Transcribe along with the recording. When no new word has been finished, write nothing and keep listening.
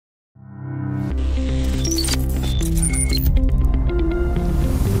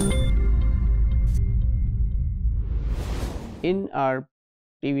In our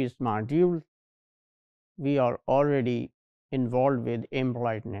previous module, we are already involved with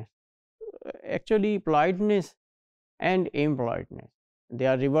impoliteness. Actually, politeness and impoliteness, they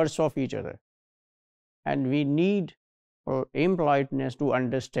are reverse of each other, and we need for impoliteness to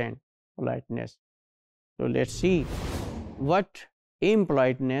understand politeness. So let's see what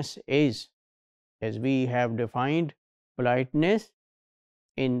impoliteness is, as we have defined politeness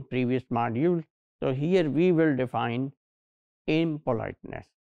in previous module. So here we will define impoliteness,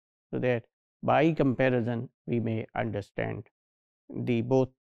 so that by comparison we may understand the both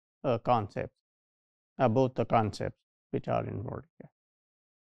the concepts which are involved here.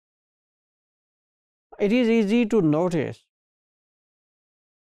 It is easy to notice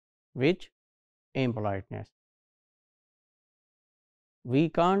which impoliteness. We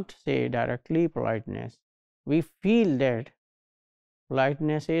can't say directly politeness. We feel that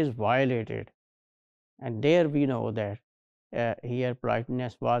politeness is violated, and there we know that here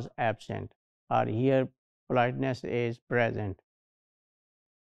politeness was absent, or here politeness is present,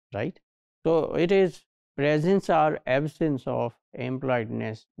 right? So it is presence or absence of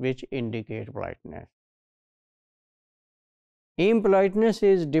impoliteness which indicate politeness. Impoliteness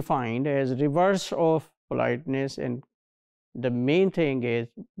is defined as reverse of politeness, and the main thing is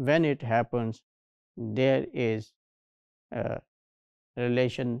when it happens, there is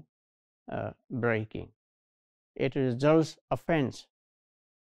relation breaking. It results offense.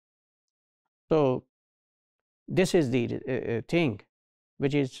 So this is the thing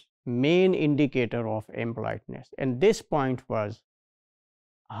which is main indicator of impoliteness, and this point was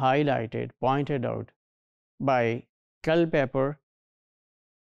highlighted, pointed out by Culpeper,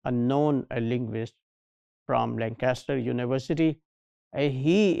 a known linguist from Lancaster University.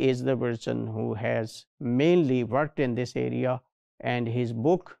 He is the person who has mainly worked in this area, and his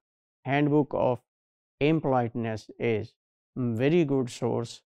book, Handbook of Impoliteness, is a very good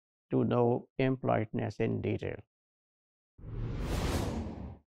source to know impoliteness in detail.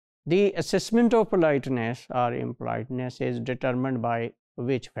 The assessment of politeness or impoliteness is determined by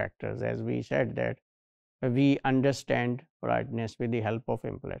which factors? As we said that we understand politeness with the help of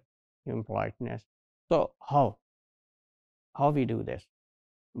impoliteness. So how we do this?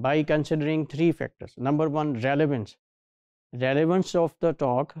 By considering three factors. Number one, relevance of the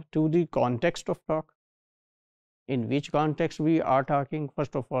talk to the context of talk. In which context we are talking?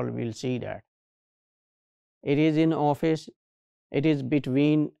 First of all, we'll see that it is in office, it is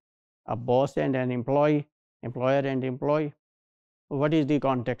between a boss and an employer and employee. What is the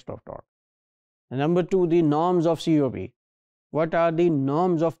context of talk? Number two, the norms of COP. What are the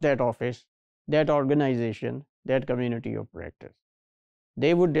norms of that office, that organization, that community of practice?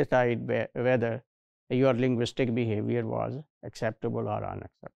 They would decide whether your linguistic behavior was acceptable or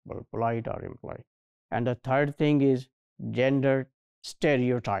unacceptable, polite or impolite. And the third thing is gender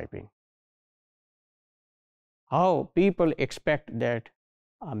stereotyping. How people expect that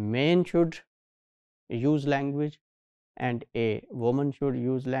a man should use language and a woman should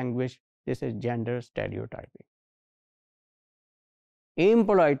use language. This is gender stereotyping.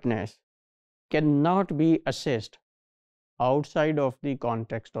 Impoliteness cannot be assessed outside of the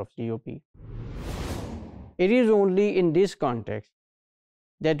context of COP. It is only in this context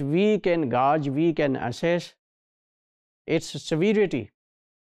that we can gauge, we can assess its severity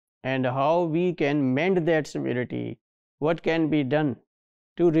and how we can mend that severity, what can be done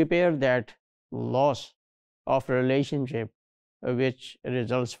to repair that loss of relationship which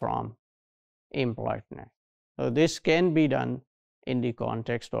results from impoliteness. So this can be done in the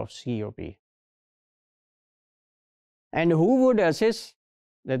context of COP. And who would assess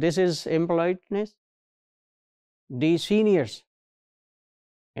that this is impoliteness? The seniors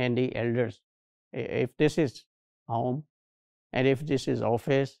and the elders. If this is home and if this is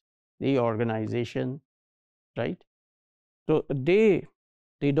office, the organization, right? So the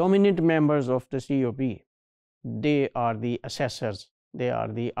dominant members of the COP, they are the assessors, they are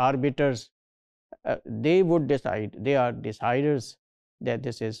the arbiters. They would decide, they are deciders that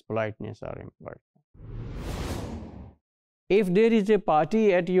this is politeness or impoliteness. If there is a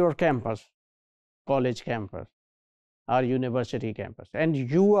party at your campus, college campus or university campus, and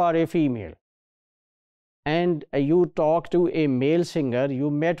you are a female, and you talk to a male singer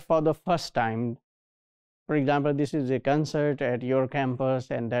you met for the first time, for example, this is a concert at your campus,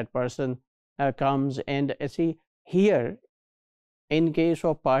 and that person comes, and see here, in case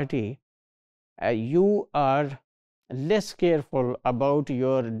of party, you are less careful about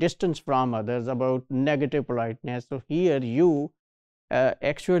your distance from others, about negative politeness. So here you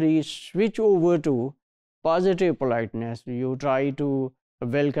actually switch over to positive politeness. You try to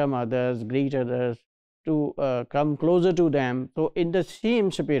welcome others, greet others, to come closer to them. So in the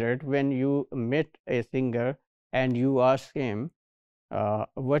same spirit, when you met a singer and you ask him,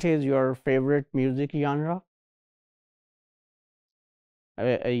 what is your favorite music genre?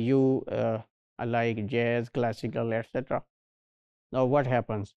 You like jazz, classical, etc. Now what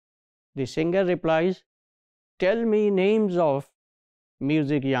happens? The singer replies, tell me names of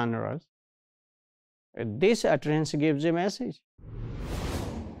music genres. This utterance gives a message.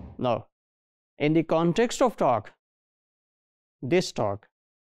 Now, in the context of talk, this talk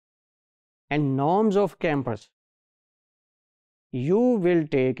and norms of campus, you will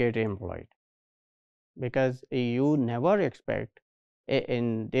take it implied, because you never expect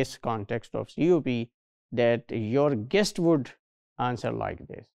in this context of COP that your guest would answer like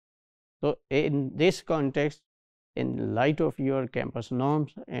this. So in this context, in light of your campus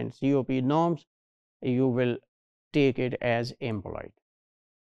norms and COP norms, you will take it as impolite.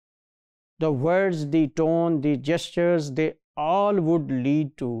 The words, the tone, the gestures, they all would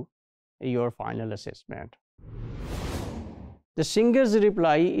lead to your final assessment. The singer's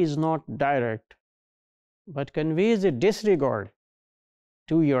reply is not direct, but conveys a disregard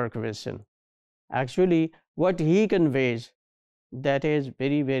to your question. Actually, what he conveys, that is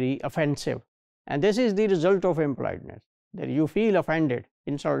very, very offensive. And this is the result of impoliteness, that you feel offended,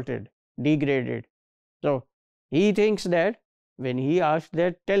 insulted, degraded. So he thinks that when he asks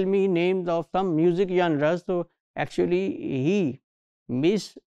that, tell me names of some music genres, so actually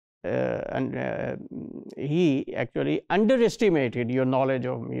he actually underestimated your knowledge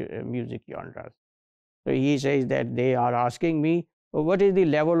of music genres. So he says that they are asking me what is the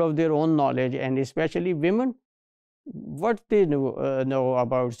level of their own knowledge, and especially women, what they know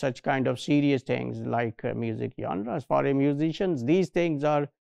about such kind of serious things like music genres. For a musicians, these things are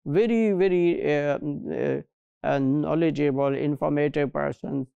very, very knowledgeable, informative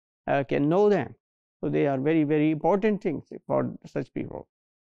persons can know them. So they are very, very important things for such people.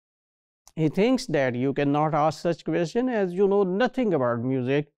 He thinks that you cannot ask such question as you know nothing about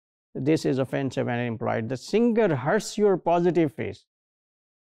music. This is offensive and implied. The singer hurts your positive face.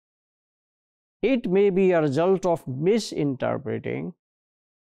 It may be a result of misinterpreting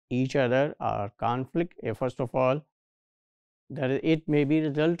each other or conflict. First of all, it may be a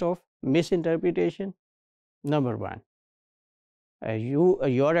result of misinterpretation. Number one,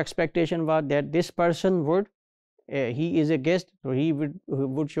 your expectation was that this person would, he is a guest, so he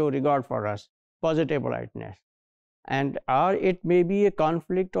would show regard for us, positive politeness. And or it may be a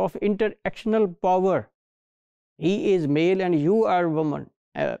conflict of interactional power. He is male and you are women.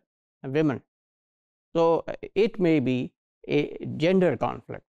 So it may be a gender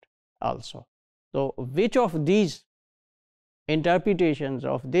conflict also. So which of these interpretations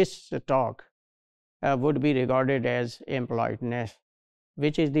of this talk would be regarded as impoliteness?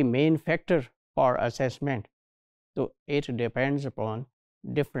 Which is the main factor for assessment? So it depends upon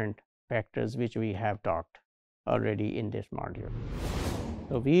different factors which we have talked already in this module.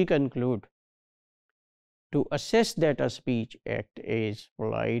 So we conclude, to assess that a speech act is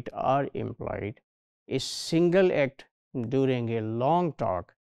polite or impolite, a single act during a long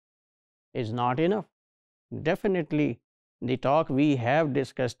talk is not enough. Definitely, the talk we have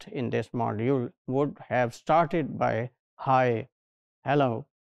discussed in this module would have started by hi, hello,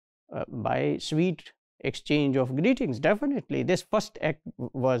 by sweet exchange of greetings. Definitely, this first act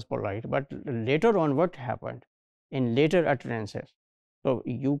was polite, but later on, what happened in later utterances? So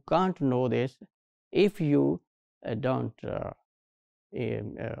you can't know this if you don't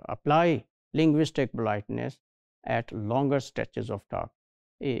apply linguistic politeness at longer stretches of talk,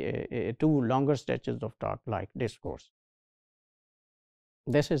 to longer stretches of talk like discourse.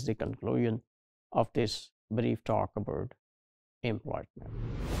 This is the conclusion of this brief talk about impoliteness.